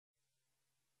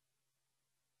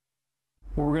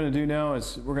What we're going to do now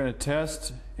is we're going to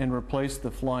test and replace the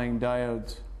flying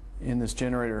diodes in this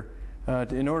generator.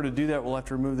 In order to do that, we'll have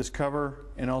to remove this cover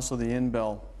and also the end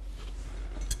bell.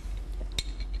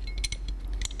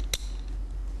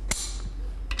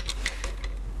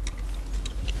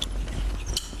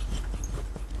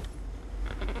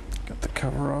 Got the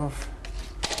cover off.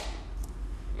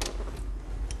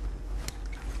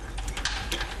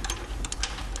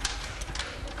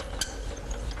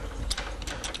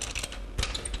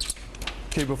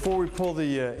 Okay, before we pull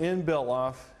the end bell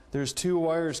off, there's two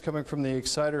wires coming from the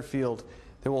exciter field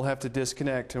that we'll have to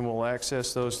disconnect, and we'll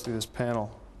access those through this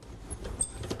panel.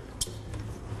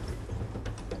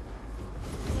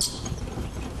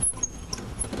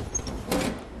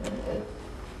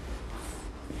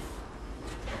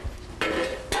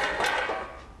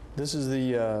 This is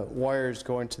the wires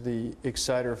going to the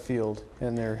exciter field,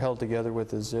 and they're held together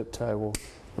with a zip tie. We'll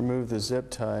remove the zip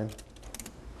tie.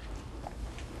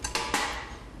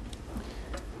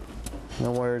 The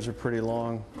wires are pretty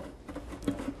long.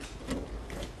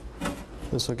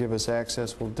 This will give us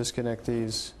access. We'll disconnect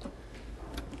these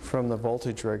from the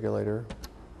voltage regulator,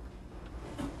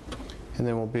 and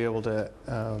then we'll be able to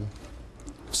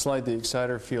slide the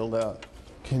exciter field out.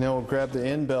 Okay, now we'll grab the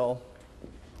end bell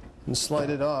and slide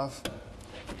it off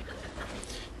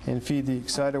and feed the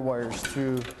exciter wires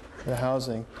through the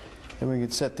housing, and we can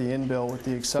set the end bell with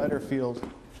the exciter field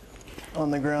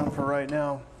on the ground for right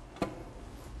now.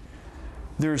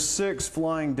 There's 6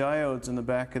 flying diodes in the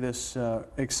back of this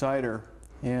exciter,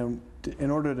 and in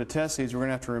order to test these, we're going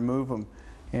to have to remove them.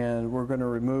 And we're going to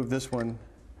remove this one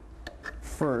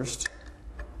first,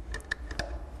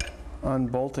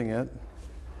 unbolting it.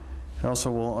 And also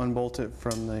we'll unbolt it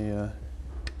from the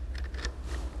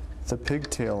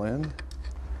pigtail end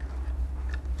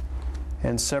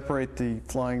and separate the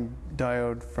flying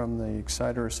diode from the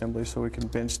exciter assembly so we can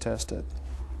bench test it.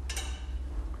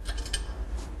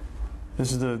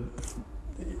 This is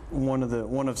one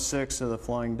of 6 of the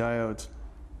flying diodes,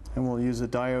 and we'll use a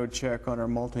diode check on our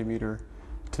multimeter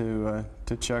to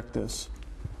check this.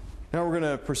 Now we're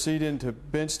going to proceed into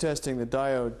bench testing the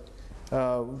diode.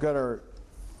 We've got our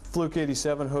Fluke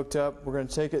 87 hooked up. We're going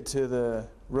to take it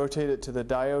rotate it to the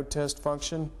diode test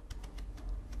function.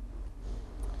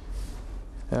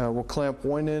 We'll clamp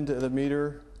one end of the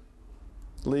meter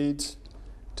leads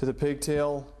to the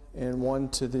pigtail and one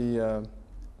to the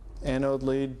anode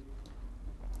lead,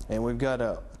 and we've got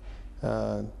a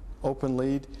open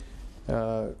lead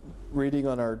reading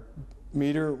on our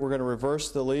meter. We're going to reverse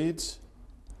the leads,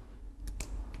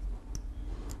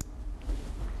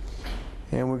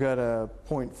 and we've got a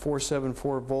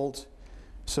 0.474 volt.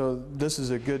 So this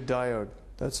is a good diode.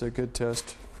 That's a good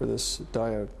test for this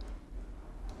diode.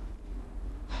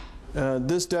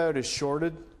 This diode is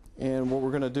shorted, and what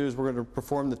we're going to do is we're going to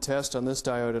perform the test on this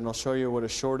diode, and I'll show you what a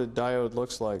shorted diode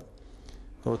looks like.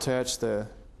 We'll attach the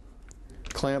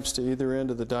clamps to either end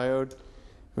of the diode.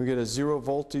 We get a 0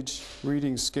 voltage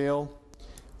reading scale.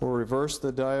 We'll reverse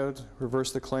the diode,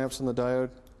 reverse the clamps on the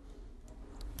diode,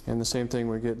 and the same thing,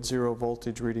 we get 0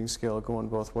 voltage reading scale going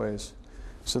both ways.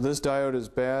 So this diode is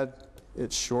bad.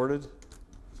 It's shorted.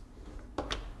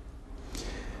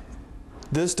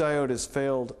 This diode has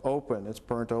failed open. It's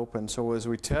burnt open. So as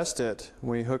we test it,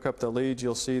 when we hook up the leads,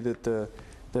 you'll see that the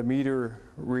meter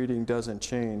reading doesn't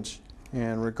change.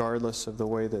 And regardless of the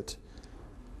way that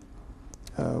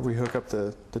we hook up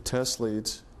the test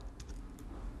leads,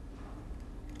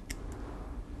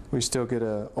 we still get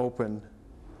an open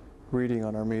reading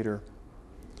on our meter.